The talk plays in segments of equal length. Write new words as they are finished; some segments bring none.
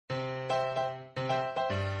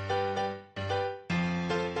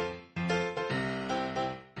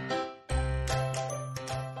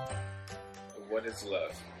is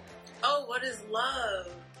love? Oh, what is love?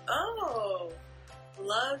 Oh,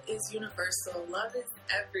 love is universal. Love is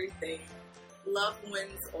everything. Love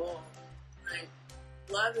wins all. Right?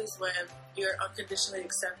 Love is when you're unconditionally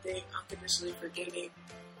accepting, unconditionally forgiving,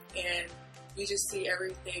 and you just see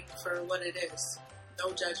everything for what it is. No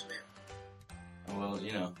judgment. Well,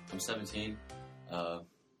 I'm 17. Don't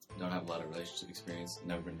have a lot of relationship experience.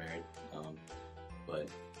 Never been married. But,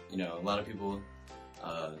 a lot of people,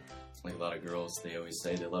 like a lot of girls, they always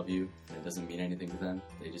say they love you, and it doesn't mean anything to them.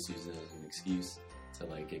 They just use it as an excuse to,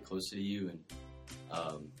 get closer to you. And,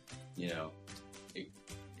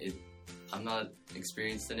 I'm not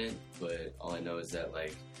experienced in it, but all I know is that,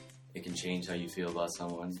 it can change how you feel about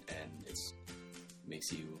someone, and it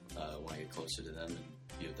makes you want to get closer to them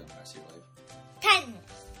and be with them the rest of your life.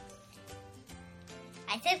 Kindness.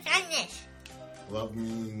 I said kindness. Love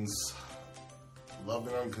means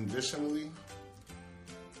loving unconditionally,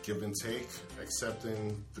 give and take,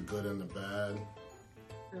 accepting the good and the bad.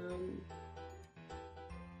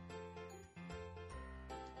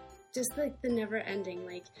 Just the never ending,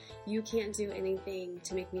 you can't do anything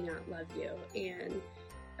to make me not love you. And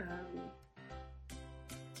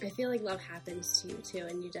I feel like love happens to you too,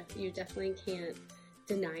 and you definitely can't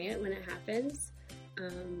deny it when it happens.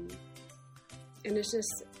 And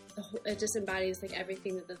it just embodies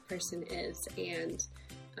everything that the person is and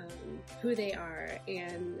who they are,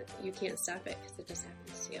 and you can't stop it because it just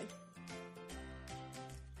happens to you.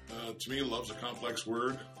 To me, love's a complex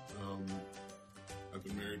word. I've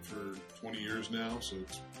been married for 20 years now, so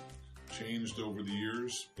it's changed over the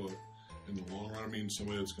years, but in the long run, it means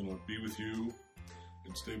somebody that's going to be with you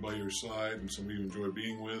and stay by your side, and somebody you enjoy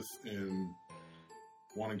being with and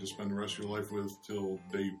wanting to spend the rest of your life with till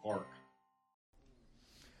the day you part.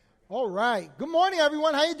 All right. Good morning,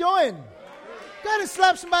 everyone. How you doing? Go ahead and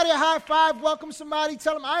slap somebody a high five. Welcome somebody.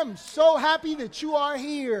 Tell them, I am so happy that you are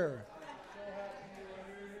here.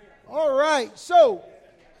 All right. So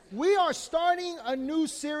we are starting a new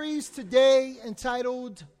series today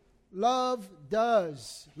entitled Love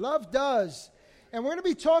Does. Love Does. And we're going to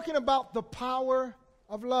be talking about the power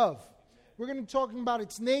of love. We're going to be talking about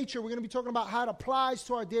its nature. We're going to be talking about how it applies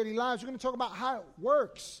to our daily lives. We're going to talk about how it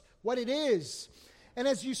works, what it is. And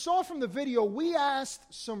as you saw from the video, we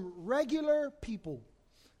asked some regular people.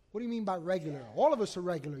 What do you mean by regular? All of us are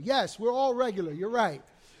regular. Yes, we're all regular. You're right.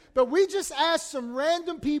 But we just asked some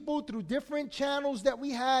random people through different channels that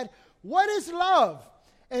we had, what is love?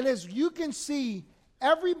 And as you can see,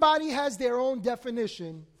 everybody has their own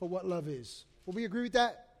definition for what love is. Will we agree with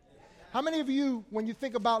that? How many of you, when you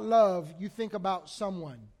think about love, you think about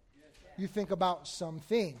someone? You think about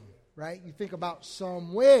something, right? You think about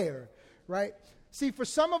somewhere, right? See, for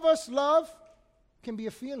some of us, love can be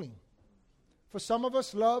a feeling. For some of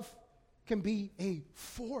us, love can be a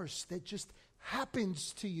force that just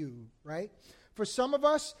happens to you, right? For some of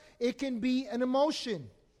us, it can be an emotion.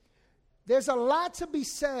 There's a lot to be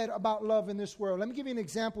said about love in this world. Let me give you an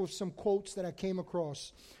example of some quotes that I came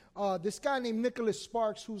across. This guy named Nicholas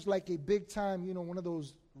Sparks, who's like a big-time, one of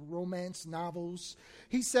those romance novels.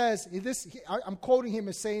 He says, I'm quoting him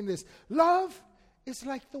as saying this, love is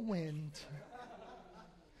like the wind.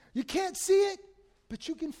 You can't see it, but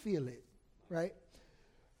you can feel it, right?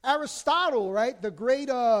 Aristotle, right, the great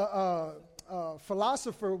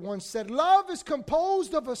philosopher once said, love is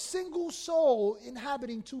composed of a single soul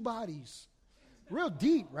inhabiting two bodies. Real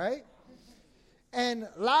deep, right? And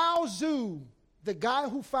Lao Tzu, the guy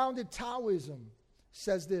who founded Taoism,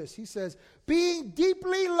 says this. He says, being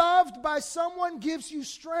deeply loved by someone gives you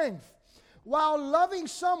strength, while loving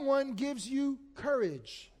someone gives you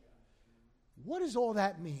courage. What does all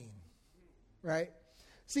that mean? Right?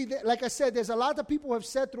 See, like I said, there's a lot that people have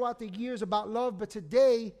said throughout the years about love, but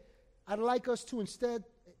today I'd like us to instead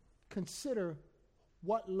consider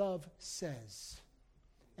what love says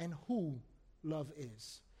and who love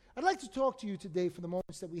is. I'd like to talk to you today for the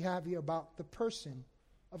moments that we have here about the person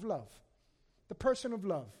of love. The person of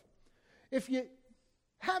love. If you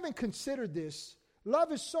haven't considered this,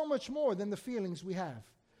 love is so much more than the feelings we have.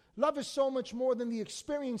 Love is so much more than the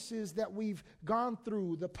experiences that we've gone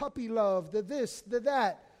through, the puppy love, the this, the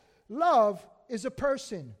that. Love is a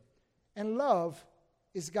person, and love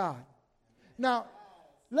is God. Now,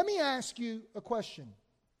 let me ask you a question.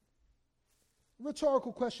 A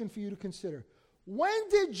rhetorical question for you to consider. When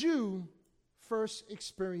did you first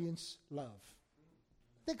experience love?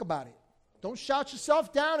 Think about it. Don't shout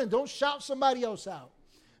yourself down and don't shout somebody else out.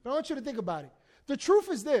 But I want you to think about it. The truth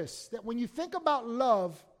is this, that when you think about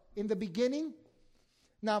love in the beginning,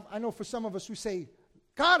 now I know for some of us who say,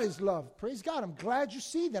 God is love. Praise God. I'm glad you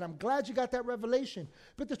see that. I'm glad you got that revelation.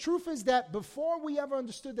 But the truth is that before we ever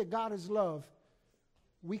understood that God is love,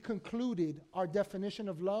 we concluded our definition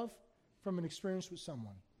of love from an experience with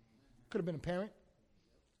someone. Could have been a parent.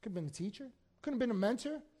 Could have been a teacher. Could have been a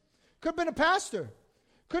mentor. Could have been a pastor.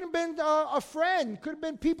 Could have been a friend. Could have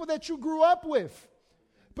been people that you grew up with.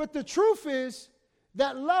 But the truth is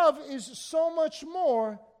that love is so much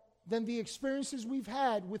more than the experiences we've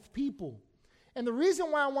had with people. And the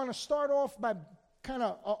reason why I want to start off by kind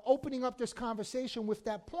of opening up this conversation with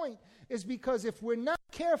that point is because if we're not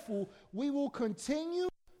careful, we will continue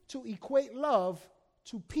to equate love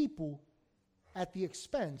to people at the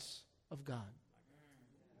expense of God.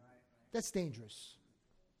 That's dangerous.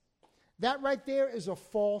 That right there is a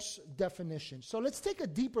false definition. So let's take a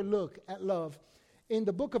deeper look at love in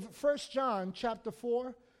the book of 1 John chapter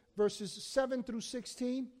 4, verses 7 through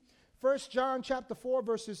 16. 1 John chapter 4,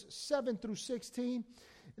 verses 7 through 16.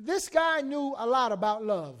 This guy knew a lot about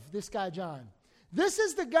love, this guy John. This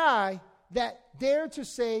is the guy that dared to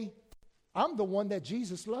say, I'm the one that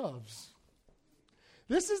Jesus loves.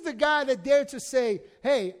 This is the guy that dared to say,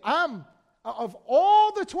 hey, of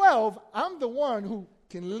all the 12, I'm the one who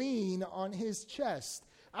can lean on his chest.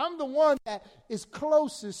 I'm the one that is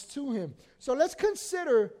closest to him. So let's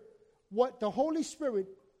consider what the Holy Spirit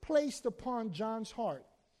placed upon John's heart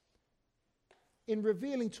in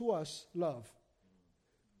revealing to us love.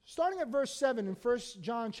 Starting at verse 7 in 1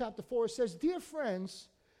 John chapter 4, it says, Dear friends,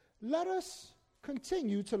 let us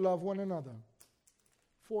continue to love one another,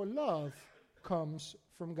 for love comes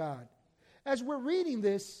from God. As we're reading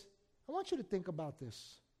this, I want you to think about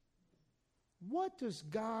this. What does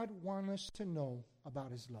God want us to know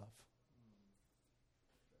about his love?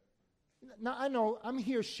 Now, I know I'm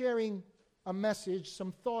here sharing a message,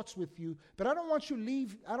 some thoughts with you, but I don't want you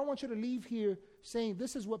to leave here saying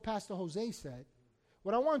this is what Pastor Jose said.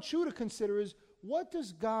 What I want you to consider is, what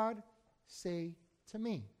does God say to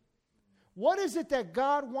me? What is it that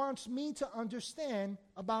God wants me to understand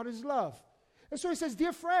about his love? And so he says,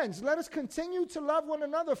 Dear friends, let us continue to love one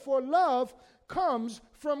another, for love comes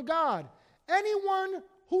from God. Anyone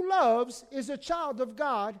who loves is a child of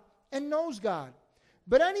God and knows God.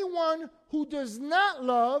 But anyone who does not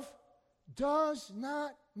love does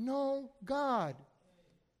not know God,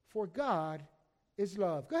 for God is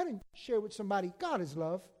love. Go ahead and share with somebody, God is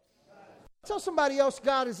love. Tell somebody else,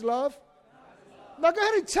 God is love. Now go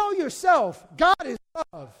ahead and tell yourself, God is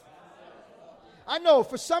love. I know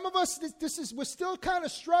for some of us, we're still kind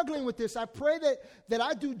of struggling with this. I pray that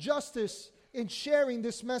I do justice in sharing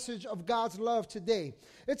this message of God's love today.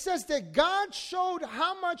 It says that God showed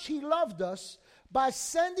how much he loved us by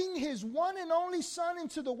sending his one and only Son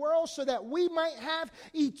into the world so that we might have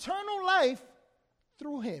eternal life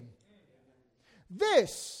through him.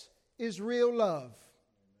 This is real love.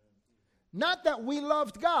 Not that we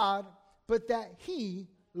loved God, but that he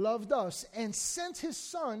loved us and sent his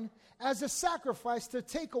Son as a sacrifice to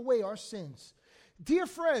take away our sins. Dear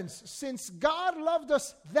friends, since God loved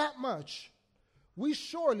us that much, we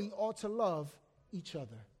surely ought to love each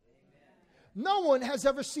other. No one has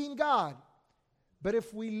ever seen God. But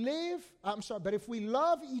if we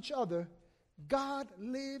love each other, God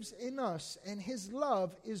lives in us, and his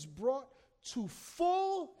love is brought to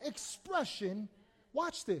full expression,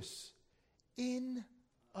 watch this, in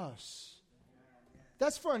us.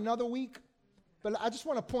 That's for another week, but I just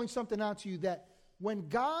want to point something out to you that when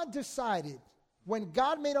God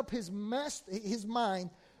made up his mind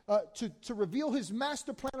to reveal his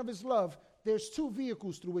master plan of his love, there's two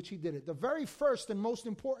vehicles through which he did it. The very first and most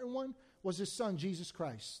important one was his Son, Jesus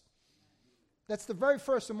Christ. That's the very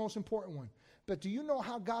first and most important one. But do you know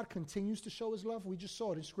how God continues to show his love? We just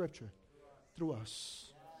saw it in Scripture. Through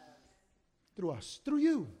us. Through us. Through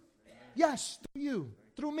you. Yes, through you.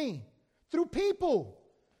 Through me. Through people.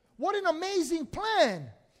 What an amazing plan.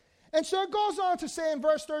 And so it goes on to say in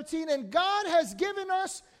verse 13, and God has given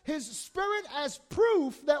us his Spirit as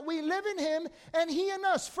proof that we live in him and he in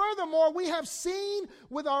us. Furthermore, we have seen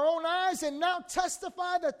with our own eyes and now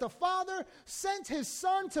testify that the Father sent his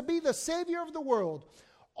Son to be the Savior of the world.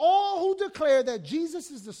 All who declare that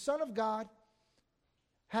Jesus is the Son of God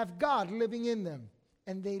have God living in them,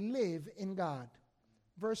 and they live in God.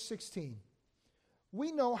 Verse 16,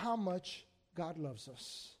 we know how much God loves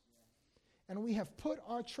us, and we have put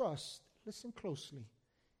our trust, listen closely,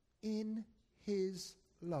 in his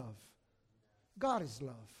love. God is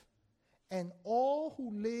love, and all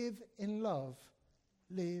who live in love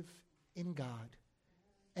live in God,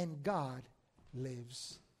 and God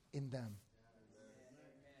lives in them.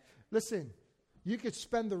 Listen, you could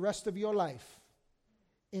spend the rest of your life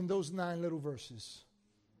in those 9 little verses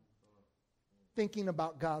thinking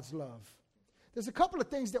about God's love. There's a couple of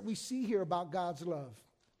things that we see here about God's love.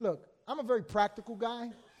 Look, I'm a very practical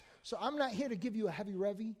guy, So I'm not here to give you a heavy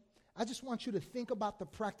revy. I just want you to think about the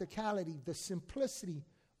practicality, the simplicity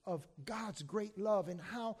of God's great love and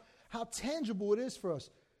how tangible it is for us.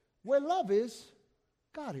 Where love is,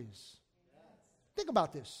 God is. Think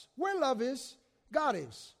about this. Where love is, God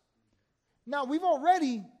is. Now, we've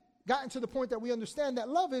already gotten to the point that we understand that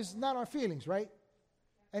love is not our feelings, right?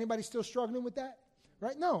 Anybody still struggling with that?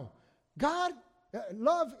 Right? No. God,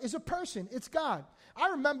 love is a person. It's God. I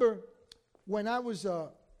remember when I was,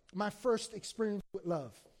 my first experience with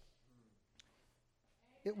love.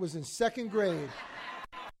 It was in second grade.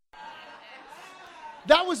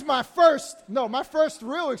 That was my first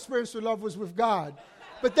real experience with love was with God.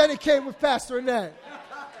 But then it came with Pastor Annette.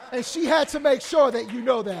 And she had to make sure that you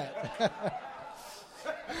know that.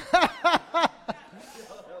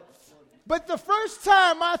 But the first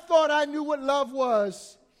time I thought I knew what love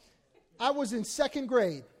was, I was in second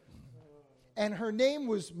grade. And her name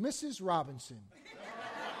was Mrs. Robinson.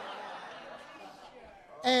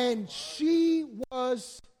 And she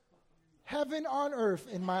was heaven on earth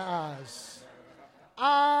in my eyes.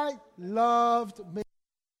 I loved Mrs.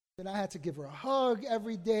 And I had to give her a hug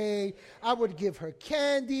every day. I would give her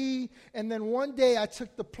candy. And then one day I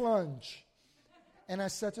took the plunge. And I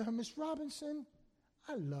said to her, Miss Robinson,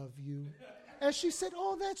 I love you. And she said,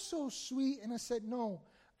 oh, that's so sweet. And I said, no,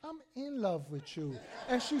 I'm in love with you.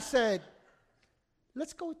 And she said,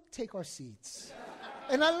 let's go take our seats.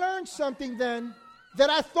 And I learned something then that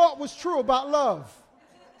I thought was true about love.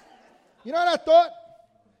 You know what I thought?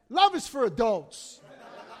 Love is for adults.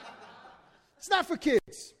 It's not for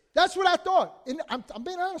kids. That's what I thought. And I'm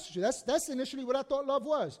being honest with you. That's initially what I thought love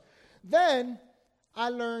was. Then I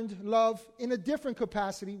learned love in a different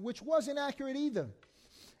capacity, which wasn't accurate either.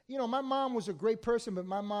 You know, my mom was a great person, but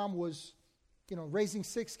my mom was, raising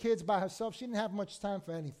 6 kids by herself. She didn't have much time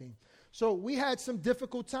for anything. So we had some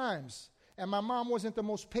difficult times. And my mom wasn't the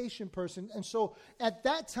most patient person. And so at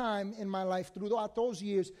that time in my life, throughout those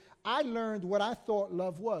years, I learned what I thought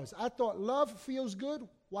love was. I thought love feels good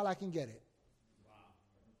while I can get it.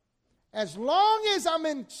 As long as I'm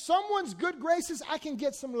in someone's good graces, I can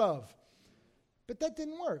get some love. But that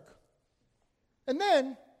didn't work. And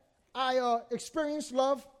then I experienced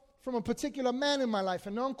love from a particular man in my life,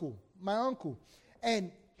 my uncle.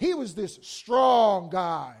 And he was this strong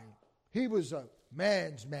guy. He was a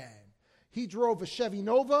man's man. He drove a Chevy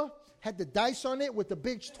Nova, had the dice on it with the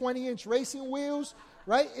big 20-inch racing wheels,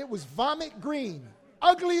 right? It was vomit green.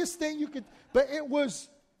 Ugliest thing you could, but it was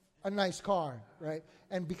a nice car, right?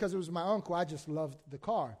 And because it was my uncle, I just loved the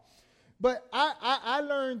car. But I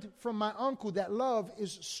learned from my uncle that love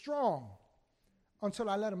is strong until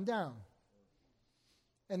I let him down.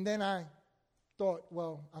 And then I thought,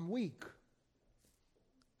 well, I'm weak.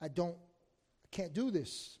 I can't do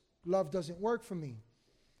this. Love doesn't work for me.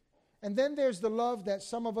 And then there's the love that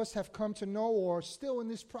some of us have come to know or are still in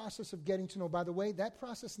this process of getting to know. By the way, that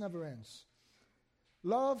process never ends.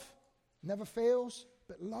 Love never fails,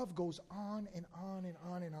 but love goes on and on and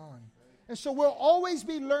on and on. And so we'll always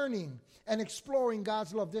be learning and exploring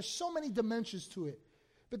God's love. There's so many dimensions to it,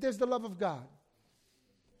 but there's the love of God.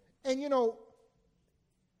 And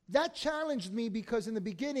that challenged me because in the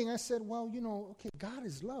beginning I said, well, okay, God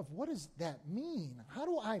is love. What does that mean? How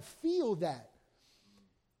do I feel that?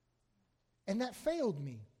 And that failed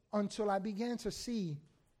me until I began to see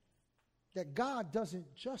that God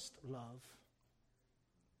doesn't just love.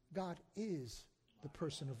 God is the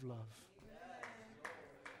person of love.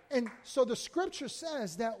 And so the scripture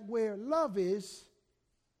says that where love is,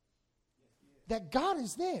 that God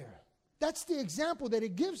is there. That's the example that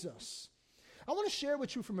it gives us. I want to share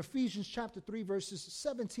with you from Ephesians chapter 3, verses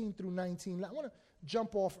 17 through 19. I want to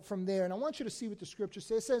jump off from there, and I want you to see what the scripture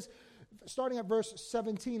says. It says, starting at verse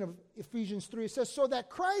 17 of Ephesians 3, it says, so that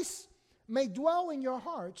Christ may dwell in your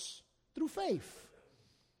hearts through faith.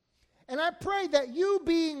 And I pray that you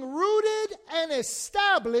being rooted and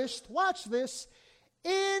established, watch this,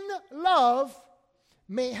 in love,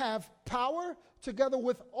 may have power together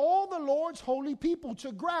with all the Lord's holy people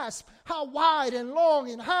to grasp how wide and long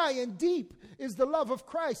and high and deep is the love of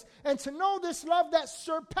Christ, and to know this love that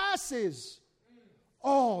surpasses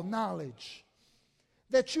all knowledge,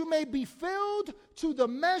 that you may be filled to the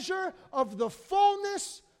measure of the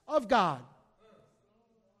fullness of God.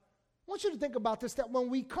 I want you to think about this, that when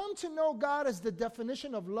we come to know God as the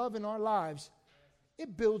definition of love in our lives,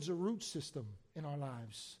 it builds a root system in our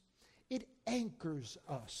lives. It anchors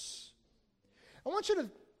us. I want you to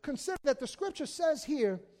consider that the scripture says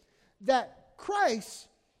here that Christ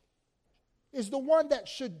is the one that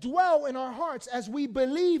should dwell in our hearts as we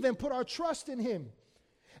believe and put our trust in him.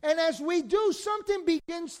 And as we do, something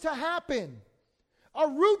begins to happen. a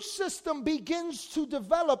root system begins to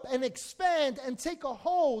develop and expand and take a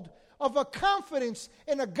hold of a confidence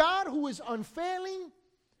in a God who is unfailing,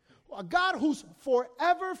 a God who's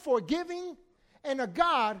forever forgiving, and a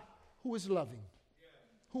God who is loving,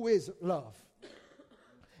 who is love.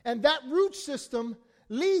 And that root system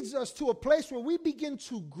leads us to a place where we begin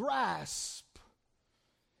to grasp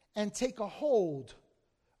and take a hold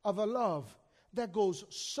of a love that goes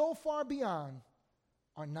so far beyond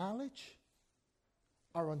our knowledge,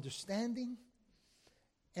 our understanding,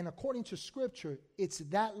 and according to Scripture, it's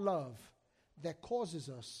that love that causes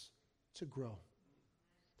us to grow.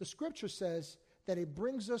 The Scripture says that it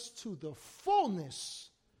brings us to the fullness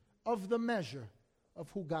of the measure of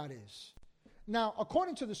who God is. Now,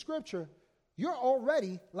 according to the Scripture, you're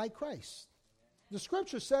already like Christ. The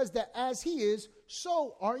Scripture says that as He is,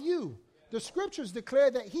 so are you. The Scriptures declare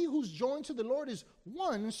that he who's joined to the Lord is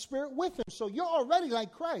one spirit with Him. So you're already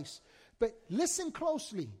like Christ. But listen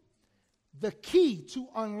closely. The key to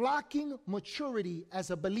unlocking maturity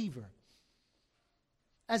as a believer,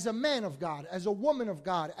 as a man of God, as a woman of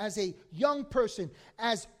God, as a young person,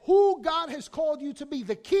 as who God has called you to be,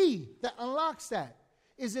 the key that unlocks that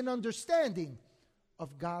is an understanding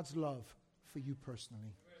of God's love for you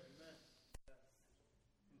personally.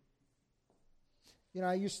 You know,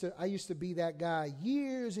 I used to be that guy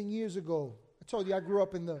years and years ago. I told you I grew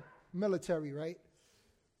up in the military, right?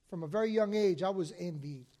 From a very young age, I was in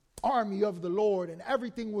the army of the Lord, and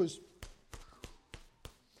everything was,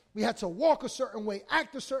 we had to walk a certain way,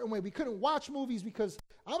 act a certain way. We couldn't watch movies because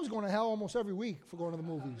I was going to hell almost every week for going to the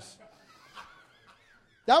movies.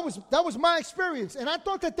 That was my experience, and I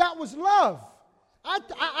thought that was love.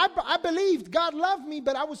 I believed God loved me,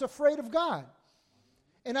 but I was afraid of God,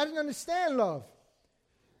 and I didn't understand love.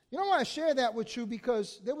 You know why I share that with you?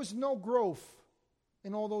 Because there was no growth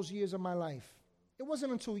in all those years of my life. It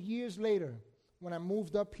wasn't until years later when I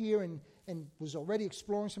moved up here and was already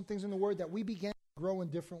exploring some things in the Word that we began to grow in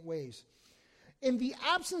different ways. In the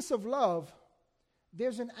absence of love,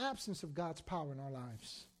 there's an absence of God's power in our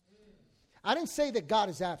lives. I didn't say that God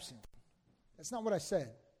is absent. That's not what I said.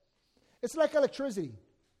 It's like electricity.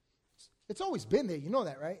 It's always been there. You know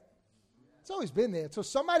that, right? It's always been there. So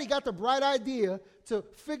somebody got the bright idea to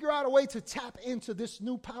figure out a way to tap into this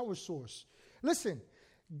new power source. Listen,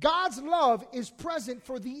 God's love is present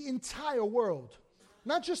for the entire world.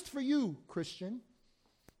 Not just for you, Christian.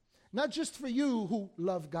 Not just for you who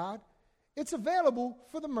love God. It's available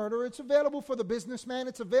for the murderer. It's available for the businessman.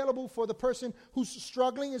 It's available for the person who's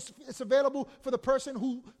struggling. It's available for the person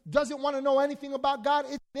who doesn't want to know anything about God.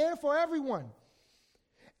 It's there for everyone.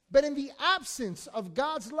 But in the absence of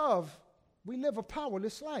God's love, we live a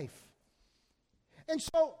powerless life. And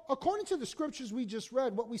so, according to the scriptures we just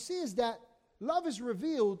read, what we see is that love is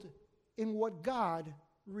revealed in what God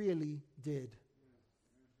really did.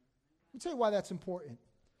 Let me tell you why that's important.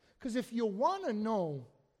 Because if you want to know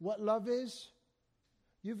what love is,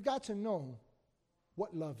 you've got to know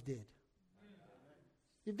what love did.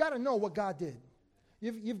 You've got to know what God did.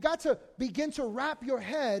 You've got to begin to wrap your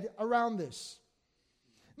head around this.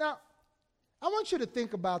 Now, I want you to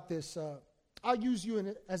think about this. I'll use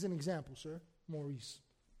you as an example, sir, Maurice.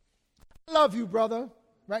 I love you, brother,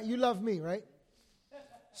 right? You love me, right?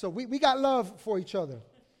 So we got love for each other.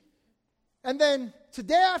 And then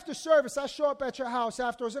today after service, I show up at your house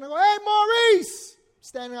afterwards and I go, hey, Maurice,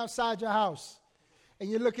 standing outside your house. And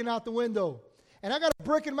you're looking out the window. And I got a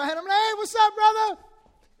brick in my hand. I'm like, hey, what's up, brother?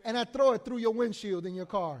 And I throw it through your windshield in your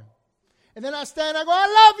car. And then I stand and I go, I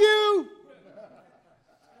love you.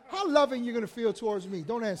 How loving you going to feel towards me?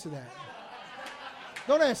 Don't answer that.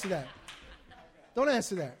 Don't answer that. Don't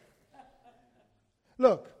answer that.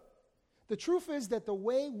 Look, the truth is that the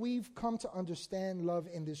way we've come to understand love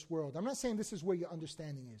in this world, I'm not saying this is where your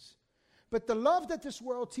understanding is, but the love that this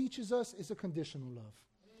world teaches us is a conditional love.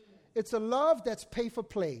 It's a love that's pay for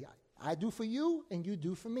play. I do for you and you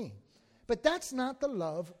do for me. But that's not the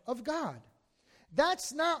love of God.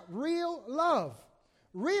 That's not real love.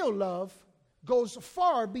 Real love goes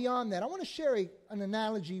far beyond that. I want to share an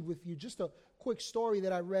analogy with you, just a quick story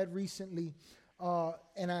that I read recently,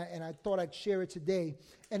 and I thought I'd share it today.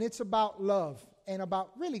 And it's about love and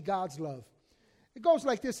about really God's love. It goes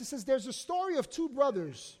like this. It says, there's a story of two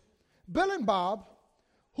brothers, Bill and Bob,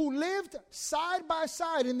 who lived side by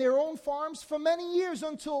side in their own farms for many years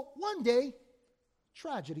until one day,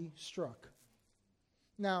 tragedy struck.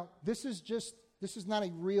 Now, this is not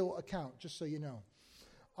a real account, just so you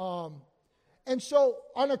know. And so,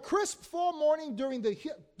 on a crisp fall morning during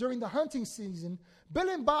the hunting season, Bill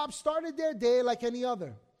and Bob started their day like any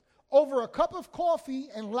other. Over a cup of coffee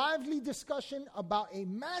and lively discussion about a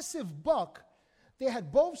massive buck they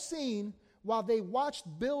had both seen while they watched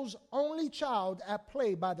Bill's only child at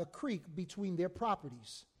play by the creek between their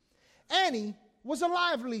properties. Annie was a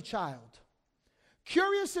lively child,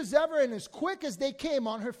 curious as ever and as quick as they came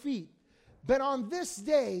on her feet. But on this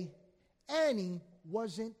day, Annie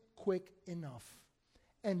wasn't quick enough.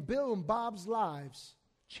 And Bill and Bob's lives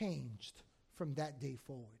changed from that day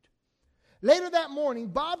forward. Later that morning,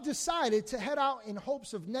 Bob decided to head out in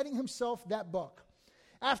hopes of netting himself that buck.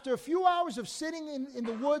 After a few hours of sitting in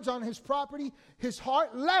the woods on his property, his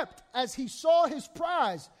heart leapt as he saw his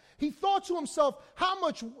prize. He thought to himself how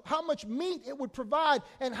much meat it would provide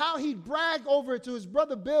and how he'd brag over it to his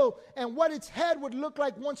brother Bill and what its head would look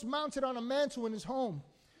like once mounted on a mantle in his home.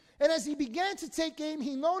 And as he began to take aim,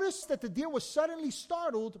 he noticed that the deer was suddenly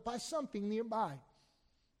startled by something nearby.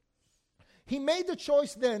 He made the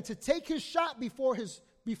choice then to take his shot before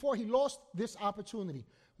he lost this opportunity.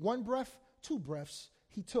 One breath, two breaths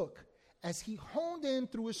he took as he honed in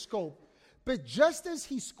through his scope. But just as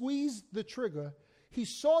he squeezed the trigger, he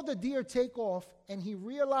saw the deer take off, and he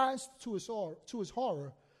realized to his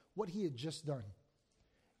horror what he had just done.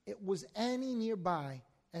 It was Annie nearby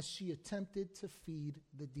as she attempted to feed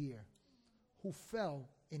the deer, who fell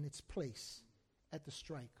in its place at the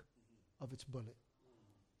strike of its bullet.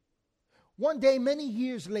 One day, many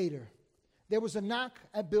years later, there was a knock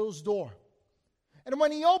at Bill's door. And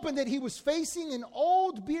when he opened it, he was facing an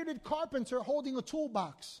old bearded carpenter holding a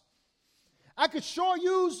toolbox. "I could sure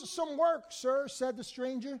use some work, sir," said the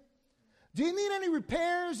stranger. "Do you need any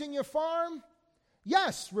repairs in your farm?"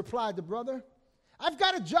 "Yes," replied the brother. "I've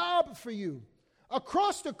got a job for you.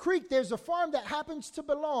 Across the creek, there's a farm that happens to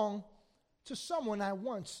belong to someone I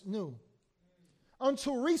once knew.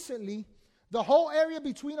 Until recently, the whole area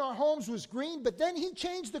between our homes was green, but then he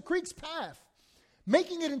changed the creek's path,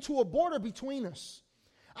 making it into a border between us.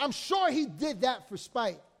 I'm sure he did that for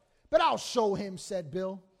spite, but I'll show him," said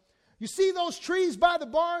Bill. "You see those trees by the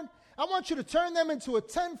barn? I want you to turn them into a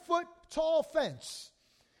 10-foot tall fence.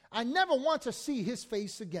 I never want to see his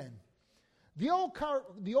face again." The old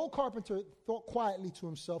carpenter thought quietly to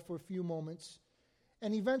himself for a few moments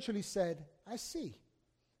and eventually said, "I see."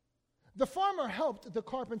 The farmer helped the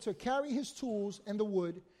carpenter carry his tools and the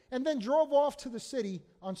wood and then drove off to the city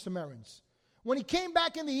on some errands. When he came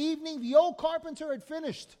back in the evening, the old carpenter had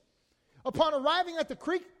finished. Upon arriving at the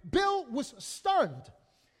creek, Bill was stunned.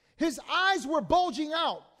 His eyes were bulging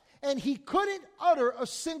out, and he couldn't utter a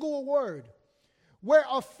single word. Where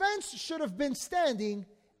a fence should have been standing,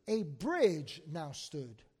 a bridge now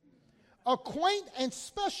stood. A quaint and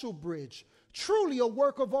special bridge, truly a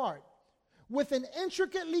work of art, with an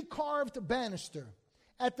intricately carved banister.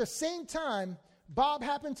 At the same time, Bob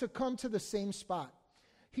happened to come to the same spot.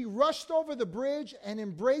 He rushed over the bridge and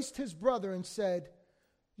embraced his brother and said,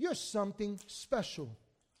 "You're something special."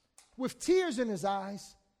 With tears in his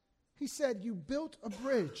eyes, he said, "You built a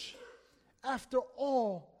bridge after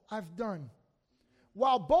all I've done."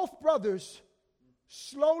 While both brothers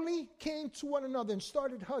slowly came to one another and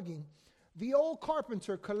started hugging, the old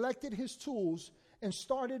carpenter collected his tools and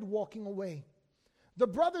started walking away. The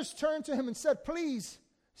brothers turned to him and said, "Please,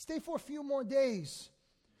 stay for a few more days.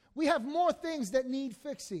 We have more things that need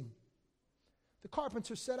fixing." The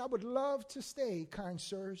carpenter said, "I would love to stay, kind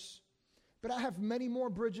sirs, but I have many more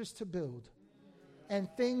bridges to build and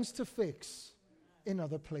things to fix in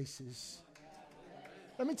other places."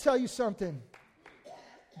 Let me tell you something.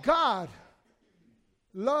 God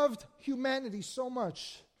loved humanity so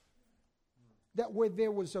much that where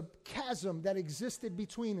there was a chasm that existed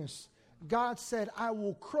between us, God said, "I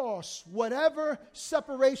will cross whatever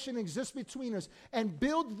separation exists between us and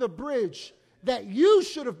build the bridge that you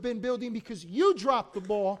should have been building because you dropped the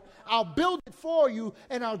ball. I'll build it for you,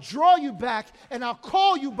 and I'll draw you back, and I'll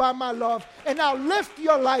call you by my love, and I'll lift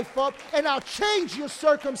your life up, and I'll change your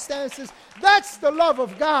circumstances." That's the love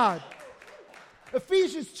of God.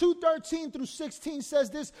 Ephesians 2:13 through 16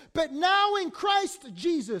 says this, "But now in Christ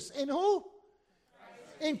Jesus," in who?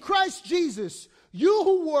 In Christ Jesus, "you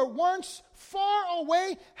who were once far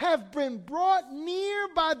away have been brought near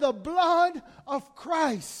by the blood of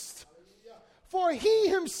Christ. For he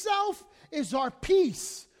himself is our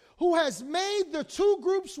peace, who has made the two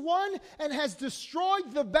groups one and has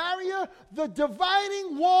destroyed the barrier, the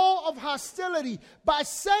dividing wall of hostility, by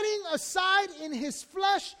setting aside in his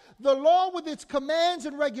flesh the law with its commands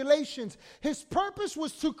and regulations. His purpose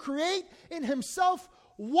was to create in himself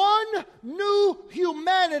one new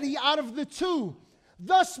humanity out of the two,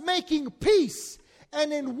 thus making peace,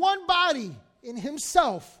 and in one body, in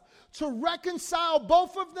himself, to reconcile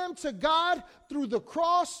both of them to God through the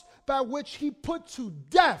cross, by which he put to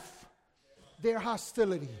death their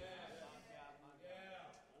hostility."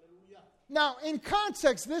 Now, in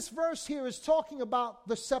context, this verse here is talking about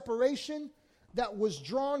the separation that was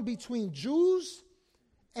drawn between Jews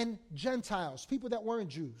and Gentiles, people that weren't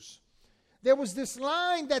Jews. There was this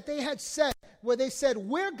line that they had set where they said,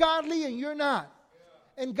 we're godly and you're not.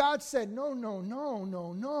 And God said, no, no, no,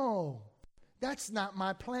 no, no. That's not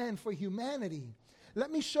my plan for humanity. Let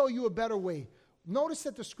me show you a better way. Notice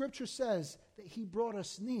that the scripture says that he brought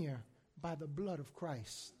us near by the blood of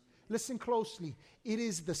Christ. Listen closely. It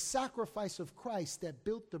is the sacrifice of Christ that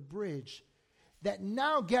built the bridge that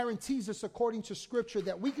now guarantees us, according to scripture,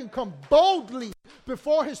 that we can come boldly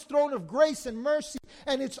before his throne of grace and mercy,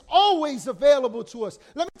 and it's always available to us.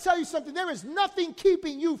 Let me tell you something. There is nothing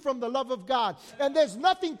keeping you from the love of God, and there's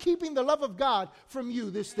nothing keeping the love of God from you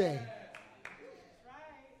this day.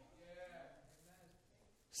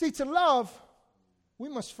 See, to love, we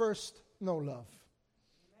must first know love.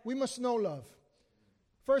 We must know love.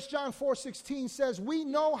 1 John 4:16 says, we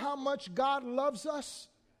know how much God loves us,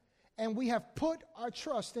 and we have put our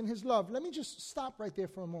trust in his love. Let me just stop right there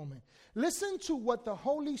for a moment. Listen to what the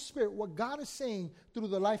Holy Spirit, what God is saying through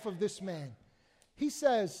the life of this man. He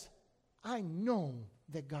says, I know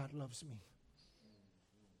that God loves me.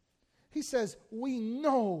 He says, we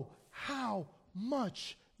know how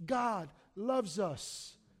much God loves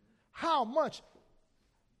us. How much?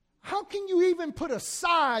 How can you even put a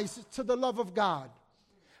size to the love of God?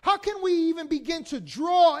 How can we even begin to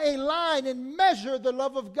draw a line and measure the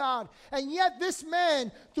love of God? And yet this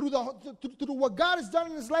man, through what God has done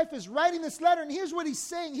in his life, is writing this letter. And here's what he's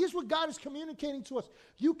saying. Here's what God is communicating to us.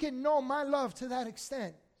 You can know my love to that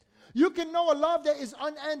extent. You can know a love that is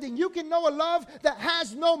unending. You can know a love that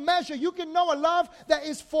has no measure. You can know a love that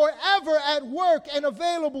is forever at work and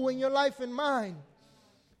available in your life and mine.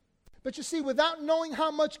 But you see, without knowing how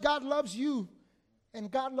much God loves you and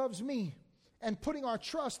God loves me, and putting our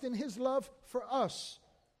trust in his love for us,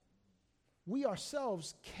 we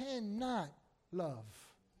ourselves cannot love.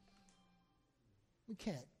 We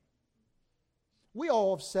can't. We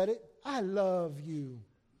all have said it. I love you.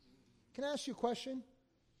 Can I ask you a question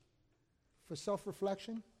for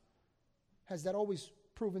self-reflection? Has that always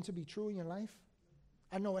proven to be true in your life?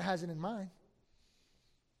 I know it hasn't in mine.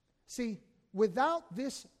 See, without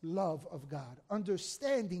this love of God,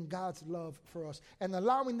 understanding God's love for us, and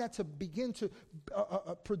allowing that to begin to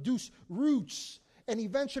produce roots and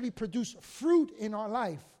eventually produce fruit in our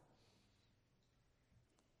life,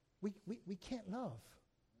 we can't love.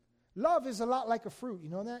 Love is a lot like a fruit, you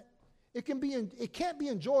know that? It can't be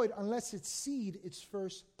enjoyed unless its seed is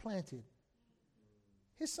first planted.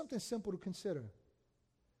 Here's something simple to consider.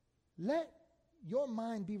 Let your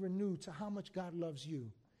mind be renewed to how much God loves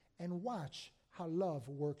you, and watch how love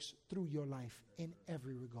works through your life in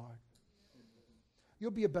every regard.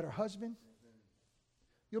 You'll be a better husband.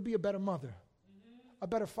 You'll be a better mother, a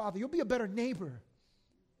better father. You'll be a better neighbor.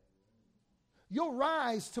 You'll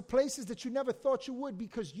rise to places that you never thought you would,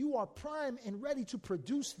 because you are primed and ready to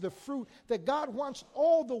produce the fruit that God wants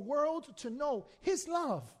all the world to know. His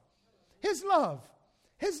love. His love.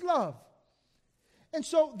 His love. And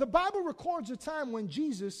so the Bible records a time when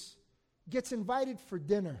Jesus gets invited for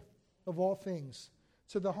dinner, of all things,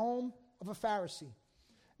 to the home of a Pharisee.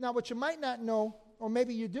 Now, what you might not know, or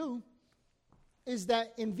maybe you do, is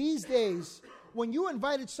that in these days, when you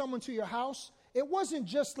invited someone to your house, it wasn't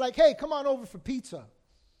just like, hey, come on over for pizza.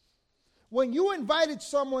 When you invited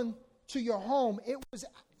someone to your home,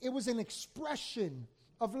 it was an expression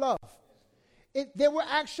of love. There were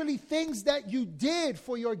actually things that you did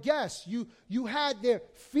for your guests. You had their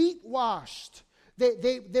feet washed.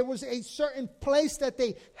 There was a certain place that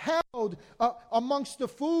they held amongst the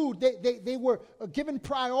food. They were given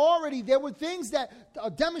priority. There were things that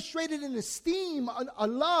demonstrated an esteem, a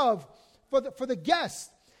love for the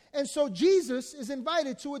guests. And so Jesus is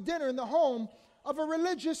invited to a dinner in the home of a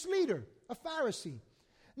religious leader, a Pharisee.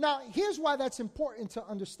 Now, here's why that's important to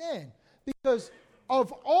understand. Because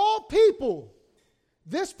of all people,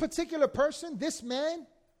 this particular person, this man,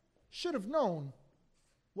 should have known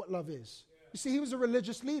what love is. You see, he was a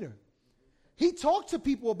religious leader. He talked to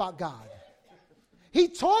people about God. He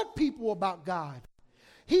taught people about God.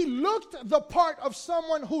 He looked the part of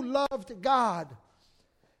someone who loved God.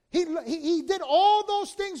 He did all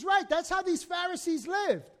those things right. That's how these Pharisees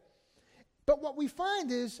lived. But what we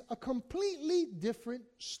find is a completely different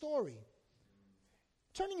story.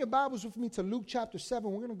 Turning your Bibles with me to Luke chapter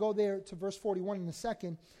 7. We're going to go there to verse 41 in a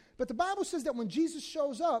second. But the Bible says that when Jesus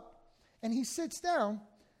shows up and he sits down,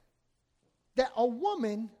 that a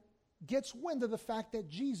woman gets wind of the fact that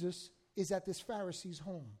Jesus is at this Pharisee's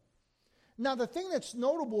home. Now, the thing that's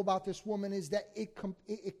notable about this woman is that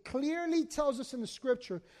it clearly tells us in the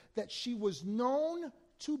scripture that she was known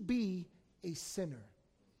to be a sinner.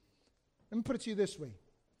 Let me put it to you this way.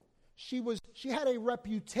 She had a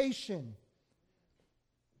reputation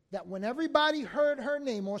that when everybody heard her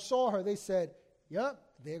name or saw her, they said, "Yep,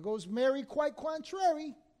 there goes Mary, quite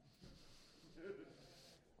contrary.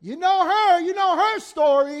 You know her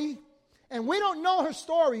story." And we don't know her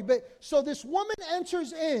story, but so this woman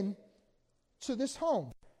enters in to this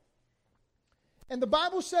home. And the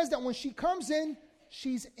Bible says that when she comes in,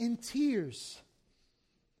 she's in tears.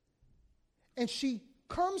 And she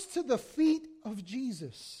comes to the feet of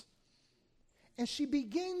Jesus. And she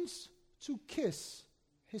begins to kiss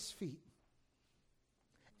his feet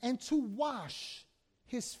and to wash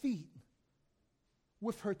his feet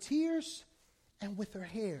with her tears and with her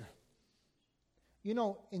hair. You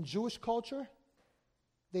know, in Jewish culture,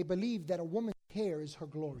 they believe that a woman's hair is her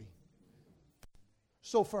glory.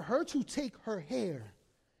 So for her to take her hair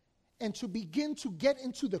and to begin to get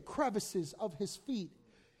into the crevices of his feet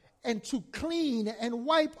and to clean and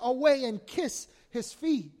wipe away and kiss his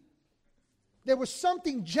feet, there was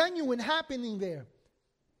something genuine happening there.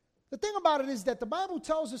 The thing about it is that the Bible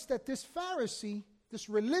tells us that this Pharisee, this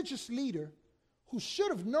religious leader, who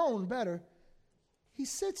should have known better, he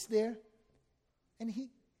sits there, and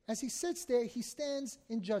as he sits there, he stands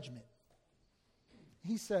in judgment.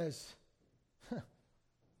 He says,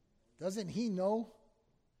 doesn't he know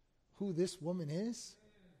who this woman is?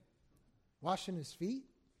 Washing his feet?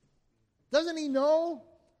 Doesn't he know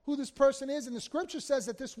who this person is? And the scripture says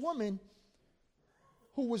that this woman,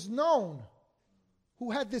 who was known,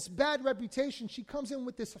 who had this bad reputation, she comes in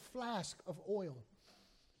with this flask of oil.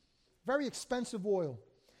 Very expensive oil.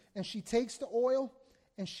 And she takes the oil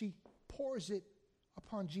and she pours it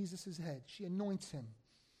upon Jesus' head. She anoints him.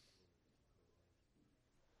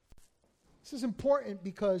 This is important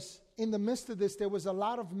because in the midst of this, there was a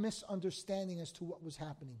lot of misunderstanding as to what was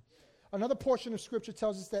happening. Another portion of scripture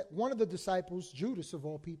tells us that one of the disciples, Judas of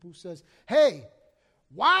all people, says, "Hey,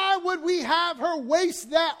 why would we have her waste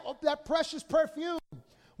that precious perfume?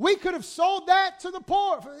 We could have sold that to the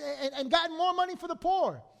poor and gotten more money for the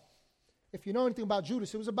poor." If you know anything about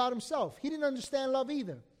Judas, it was about himself. He didn't understand love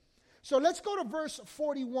either. So let's go to verse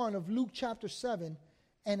 41 of Luke chapter 7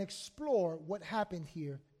 and explore what happened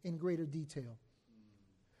here in greater detail.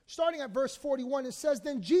 Starting at verse 41, it says,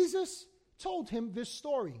 "Then Jesus told him this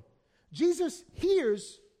story." Jesus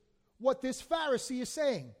hears what this Pharisee is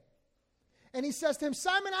saying. And he says to him,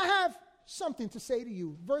 "Simon, I have something to say to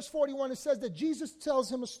you." Verse 41, it says that Jesus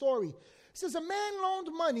tells him a story. It says, "A man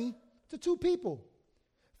loaned money to two people,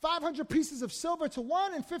 500 pieces of silver to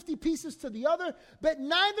one and 50 pieces to the other, but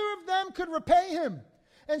neither of them could repay him.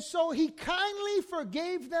 And so he kindly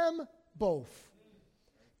forgave them both,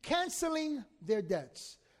 canceling their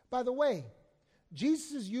debts." By the way,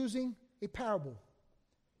 Jesus is using a parable.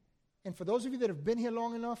 And for those of you that have been here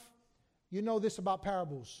long enough, you know this about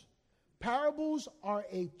parables. Parables are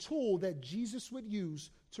a tool that Jesus would use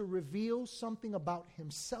to reveal something about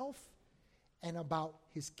himself and about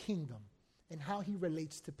his kingdom and how he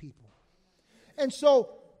relates to people. And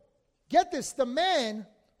so, get this, the man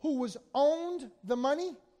who was owed the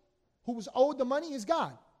money is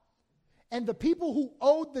God. And the people who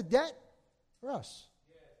owed the debt are us.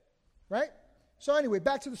 Right? So anyway,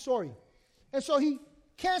 back to the story. And so he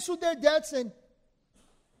canceled their debts, and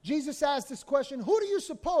Jesus asked this question, "Who do you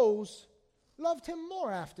suppose loved him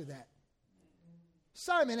more after that?"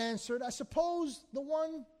 Simon answered, "I suppose the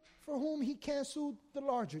one for whom he canceled the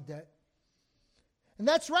larger debt." "And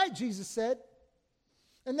that's right," Jesus said.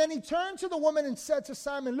 And then he turned to the woman and said to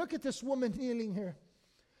Simon, "Look at this woman kneeling here.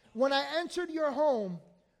 When I entered your home,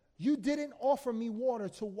 you didn't offer me water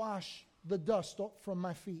to wash the dust from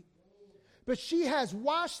my feet. But she has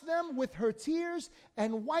washed them with her tears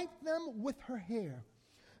and wiped them with her hair.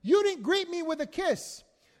 You didn't greet me with a kiss,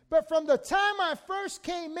 but from the time I first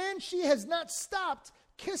came in, she has not stopped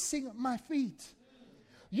kissing my feet.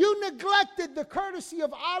 You neglected the courtesy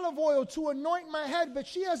of olive oil to anoint my head, but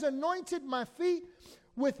she has anointed my feet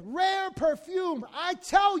with rare perfume. I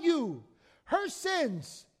tell you, her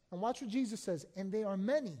sins," and watch what Jesus says, "and they are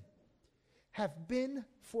many, have been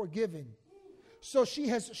forgiven. So she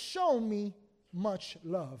has shown me much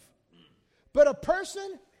love. But a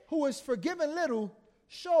person who is forgiven little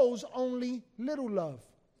shows only little love."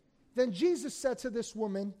 Then Jesus said to this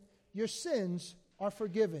woman, "Your sins are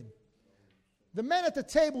forgiven." The men at the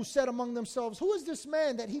table said among themselves, "Who is this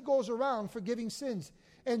man that he goes around forgiving sins?"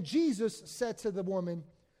 And Jesus said to the woman,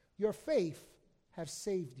 "Your faith has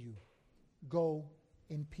saved you. Go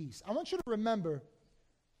in peace." I want you to remember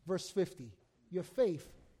verse 50. Your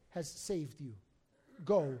faith has saved you.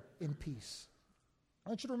 Go in peace. I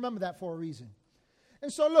want you to remember that for a reason.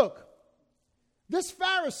 And so look, this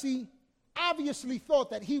Pharisee obviously thought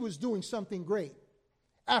that he was doing something great.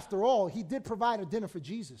 After all, he did provide a dinner for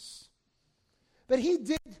Jesus. But he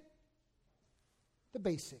did the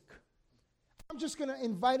basic. I'm just going to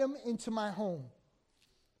invite him into my home.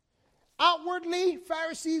 Outwardly,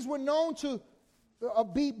 Pharisees were known to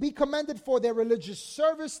be commended for their religious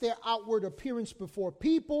service, their outward appearance before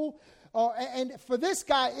people. And for this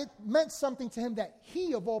guy, it meant something to him that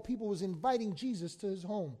he, of all people, was inviting Jesus to his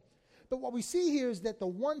home. But what we see here is that the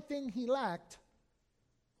one thing he lacked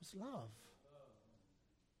was love.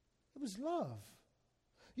 It was love.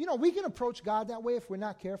 You know, we can approach God that way if we're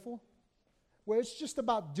not careful, where it's just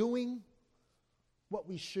about doing what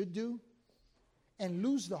we should do and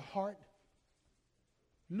lose the heart,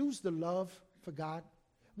 lose the love for God.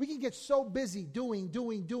 We can get so busy doing,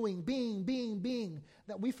 being,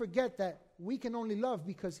 that we forget that we can only love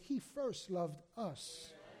because he first loved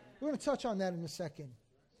us. We're going to touch on that in a second.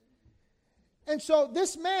 And so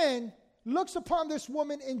this man looks upon this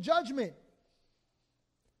woman in judgment.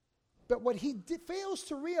 But what he fails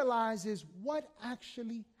to realize is what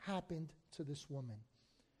actually happened to this woman.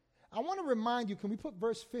 I want to remind you, can we put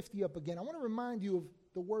verse 50 up again? I want to remind you of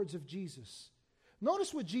the words of Jesus.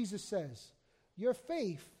 Notice what Jesus says. Your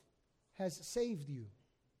faith has saved you.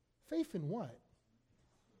 Faith in what?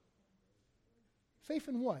 Faith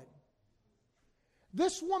in what?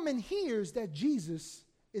 This woman hears that Jesus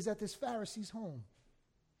is at this Pharisee's home.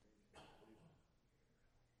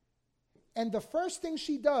 And the first thing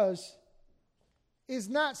she does is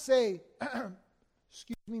not say,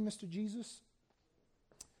 excuse me, Mr. Jesus,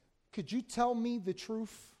 could you tell me the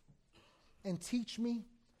truth and teach me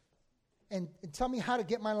and tell me how to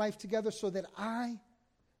get my life together so that I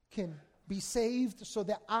can be saved, so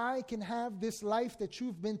that I can have this life that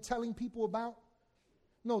you've been telling people about?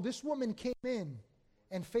 No, this woman came in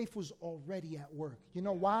and faith was already at work. You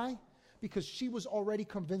know why? Because she was already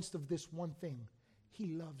convinced of this one thing. He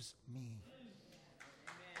loves me.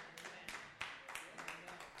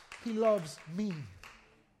 He loves me.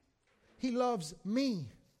 He loves me.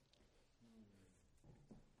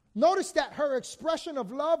 Notice that her expression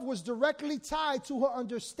of love was directly tied to her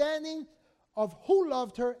understanding of who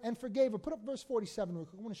loved her and forgave her. Put up verse 47 real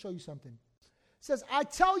quick. I want to show you something. It says, I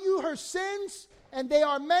tell you her sins, and they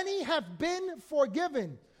are many, have been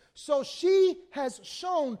forgiven. So she has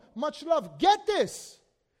shown much love. Get this.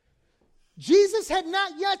 Jesus had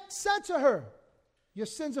not yet said to her, your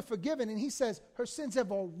sins are forgiven. And he says her sins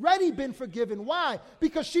have already been forgiven. Why?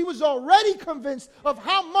 Because she was already convinced of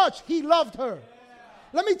how much he loved her.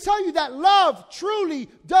 Let me tell you that love truly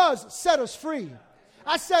does set us free.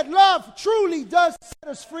 I said love truly does set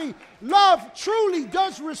us free. Love truly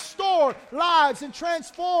does restore lives and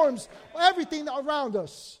transforms everything around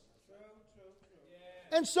us.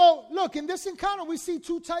 And so, look, in this encounter, we see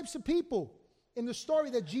two types of people in the story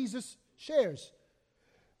that Jesus shares.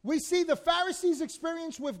 We see the Pharisees'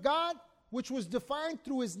 experience with God, which was defined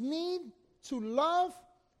through his need to love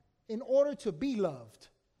in order to be loved.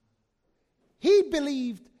 He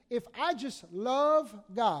believed if I just love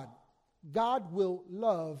God, God will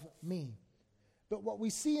love me. But what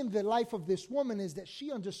we see in the life of this woman is that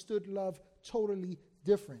she understood love totally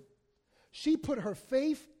different. She put her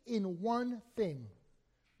faith in one thing.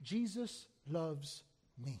 Jesus loves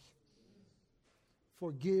me,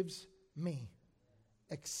 forgives me,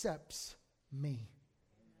 accepts me.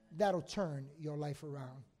 That'll turn your life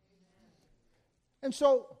around. And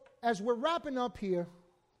so, as we're wrapping up here,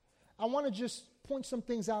 I want to just point some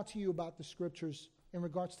things out to you about the scriptures in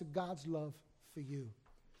regards to God's love for you.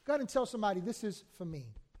 Go ahead and tell somebody, this is for me.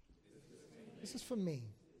 This is for me.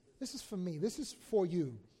 This is for me. This is for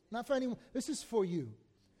you. Not for anyone. This is for you.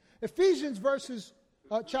 Ephesians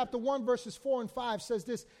chapter 1, verses 4 and 5 says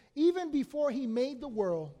this. Even before he made the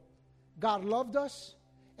world, God loved us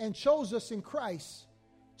and chose us in Christ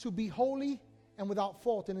to be holy and without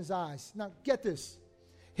fault in his eyes. Now, get this.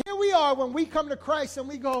 Here we are when we come to Christ and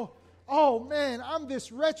we go, oh man, I'm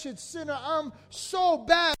this wretched sinner. I'm so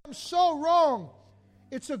bad. I'm so wrong.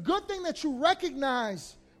 It's a good thing that you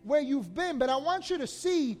recognize where you've been, but I want you to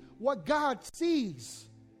see what God sees.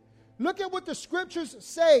 Look at what the scriptures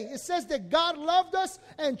say. It says that God loved us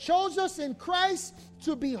and chose us in Christ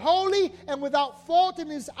to be holy and without fault in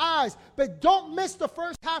his eyes. But don't miss the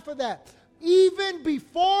first half of that. Even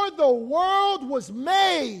before the world was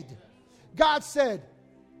made, God said,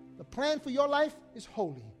 the plan for your life is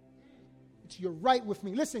holy. You're right with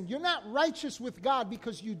me. Listen, you're not righteous with God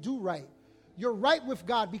because you do right. You're right with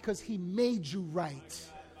God because he made you right.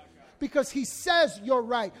 because he says you're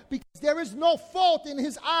right, because there is no fault in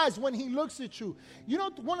his eyes when he looks at you. You know,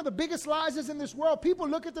 one of the biggest lies is in this world, people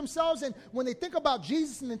look at themselves, and when they think about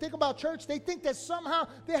Jesus and they think about church, they think that somehow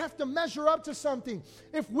they have to measure up to something.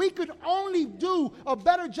 If we could only do a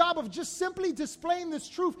better job of just simply displaying this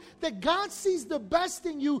truth, that God sees the best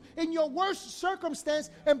in you in your worst circumstance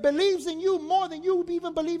and believes in you more than you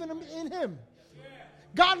even believe in him.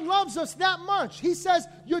 God loves us that much. He says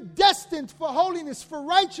you're destined for holiness, for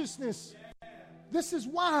righteousness. This is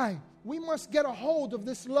why we must get a hold of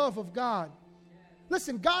this love of God.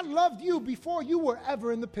 Listen, God loved you before you were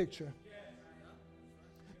ever in the picture.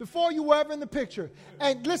 Before you were ever in the picture.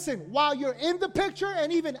 And listen, while you're in the picture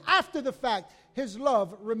and even after the fact, his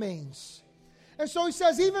love remains. And so he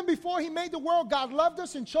says, even before he made the world, God loved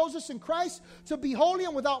us and chose us in Christ to be holy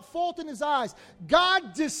and without fault in his eyes.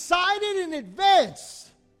 God decided in advance,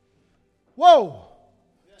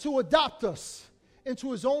 to adopt us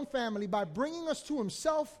into his own family by bringing us to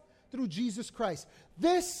himself through Jesus Christ.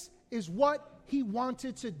 This is what he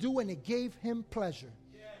wanted to do, and it gave him pleasure.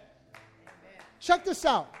 Check this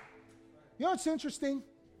out. You know what's interesting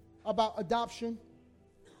about adoption?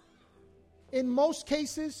 In most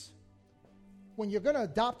cases, when you're going to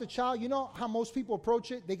adopt a child, you know how most people approach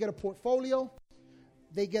it? They get a portfolio,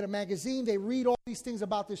 they get a magazine, they read all these things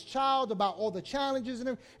about this child, about all the challenges,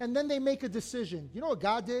 and then they make a decision. You know what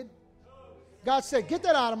God did? God said, get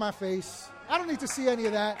that out of my face. I don't need to see any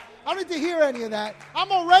of that. I don't need to hear any of that.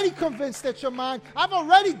 I'm already convinced that you're mine. I've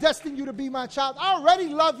already destined you to be my child. I already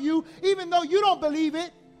love you, even though you don't believe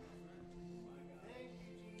it.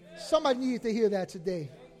 Somebody needed to hear that today.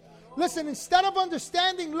 Listen, instead of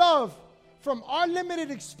understanding love from our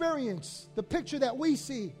limited experience, the picture that we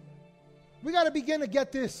see, we got to begin to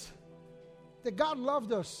get this, that God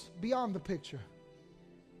loved us beyond the picture.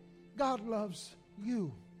 God loves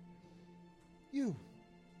you. You.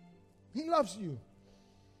 He loves you.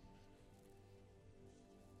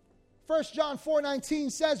 1 John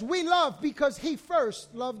 4:19 says, we love because he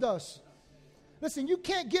first loved us. Listen, you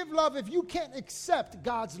can't give love if you can't accept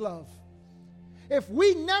God's love. If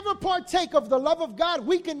we never partake of the love of God,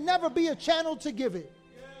 we can never be a channel to give it.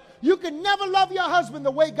 You can never love your husband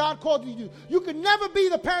the way God called you to. You can never be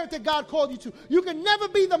the parent that God called you to. You can never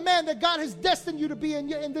be the man that God has destined you to be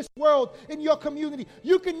in this world, in your community.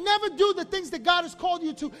 You can never do the things that God has called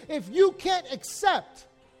you to if you can't accept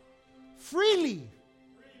freely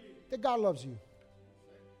that God loves you.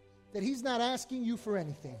 That he's not asking you for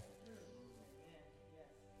anything.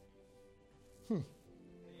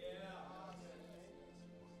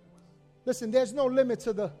 Listen, there's no limit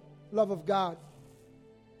to the love of God.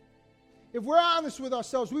 If we're honest with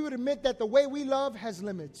ourselves, we would admit that the way we love has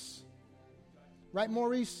limits. Right,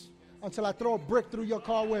 Maurice? Until I throw a brick through your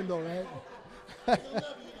car window, right?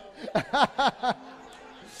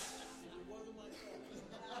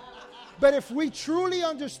 But if we truly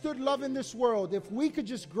understood love in this world, if we could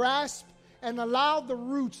just grasp and allow the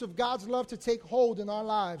roots of God's love to take hold in our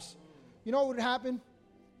lives, you know what would happen?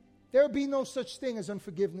 There would be no such thing as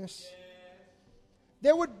unforgiveness.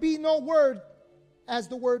 There would be no word as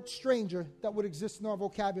the word stranger that would exist in our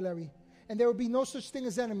vocabulary. And there would be no such thing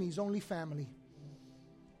as enemies, only family,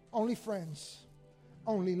 only friends,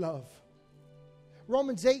 only love.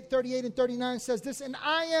 Romans 8:38 and 39 says this, and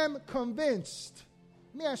I am convinced.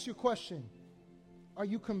 Let me ask you a question. Are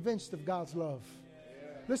you convinced of God's love?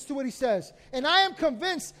 Listen to what he says. And I am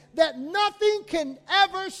convinced that nothing can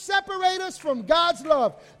ever separate us from God's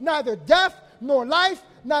love. Neither death nor life,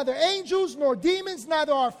 neither angels nor demons,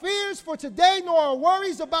 neither our fears for today nor our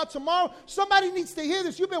worries about tomorrow. Somebody needs to hear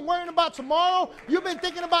this. You've been worrying about tomorrow. You've been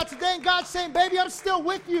thinking about today. And God's saying, baby, I'm still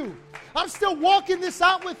with you. I'm still walking this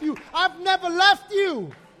out with you. I've never left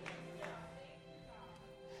you.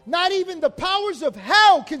 Not even the powers of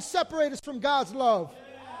hell can separate us from God's love.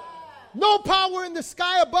 No power in the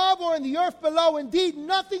sky above or in the earth below. Indeed,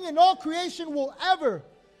 nothing in all creation will ever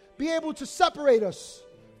be able to separate us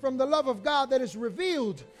from the love of God that is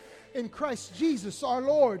revealed in Christ Jesus our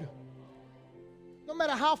Lord. No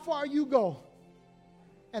matter how far you go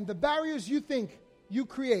and the barriers you think you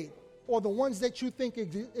create or the ones that you think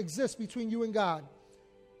exist between you and God,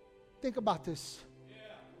 think about this.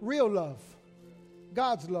 Real love,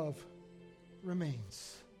 God's love,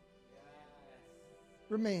 remains.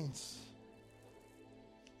 Remains.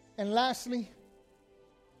 And lastly,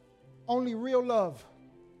 only real love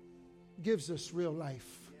gives us real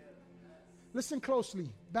life. Listen closely.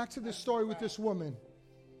 Back to this story with this woman.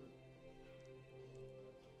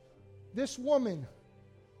 This woman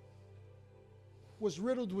was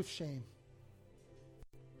riddled with shame.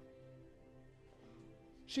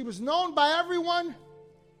 She was known by everyone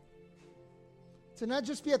to not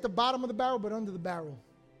just be at the bottom of the barrel, but under the barrel.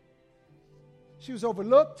 She was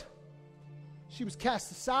overlooked. She was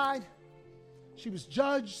cast aside. She was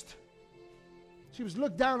judged. She was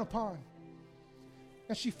looked down upon.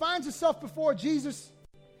 And she finds herself before Jesus.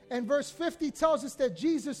 And verse 50 tells us that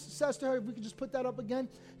Jesus says to her, if we could just put that up again.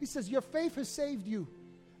 He says, your faith has saved you.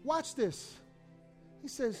 Watch this. He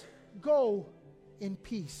says, go in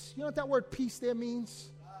peace. You know what that word peace there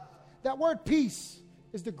means? That word peace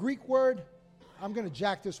is the Greek word. I'm going to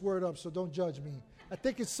jack this word up, so don't judge me. I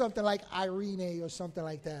think it's something like Irene or something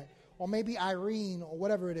like that. Or maybe Irene or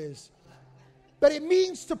whatever it is. But it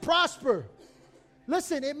means to prosper.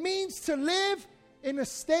 Listen, it means to live in a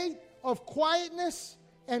state of quietness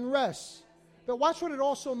and rest. But watch what it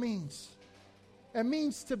also means. It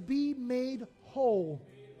means to be made whole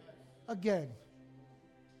again.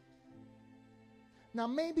 Now,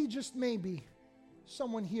 maybe, just maybe,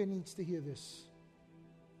 someone here needs to hear this.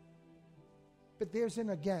 But there's an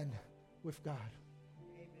again with God.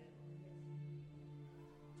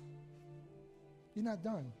 You're not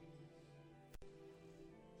done.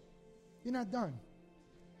 You're not done.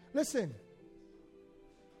 Listen.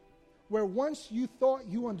 Where once you thought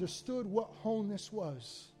you understood what wholeness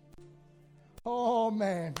was. Oh,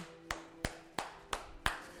 man.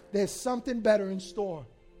 There's something better in store.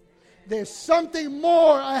 There's something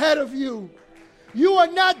more ahead of you. You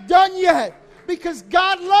are not done yet because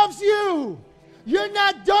God loves you. You're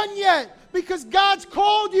not done yet because God's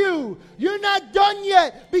called you. You're not done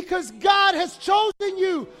yet because God has chosen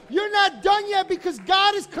you. You're not done yet because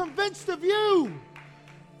God is convinced of you.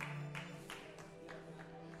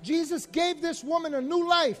 Jesus gave this woman a new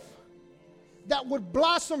life that would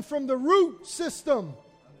blossom from the root system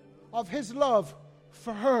of his love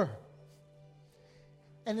for her.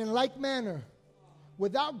 And in like manner,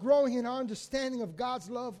 without growing in our understanding of God's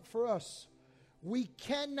love for us, we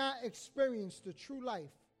cannot experience the true life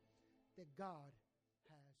that God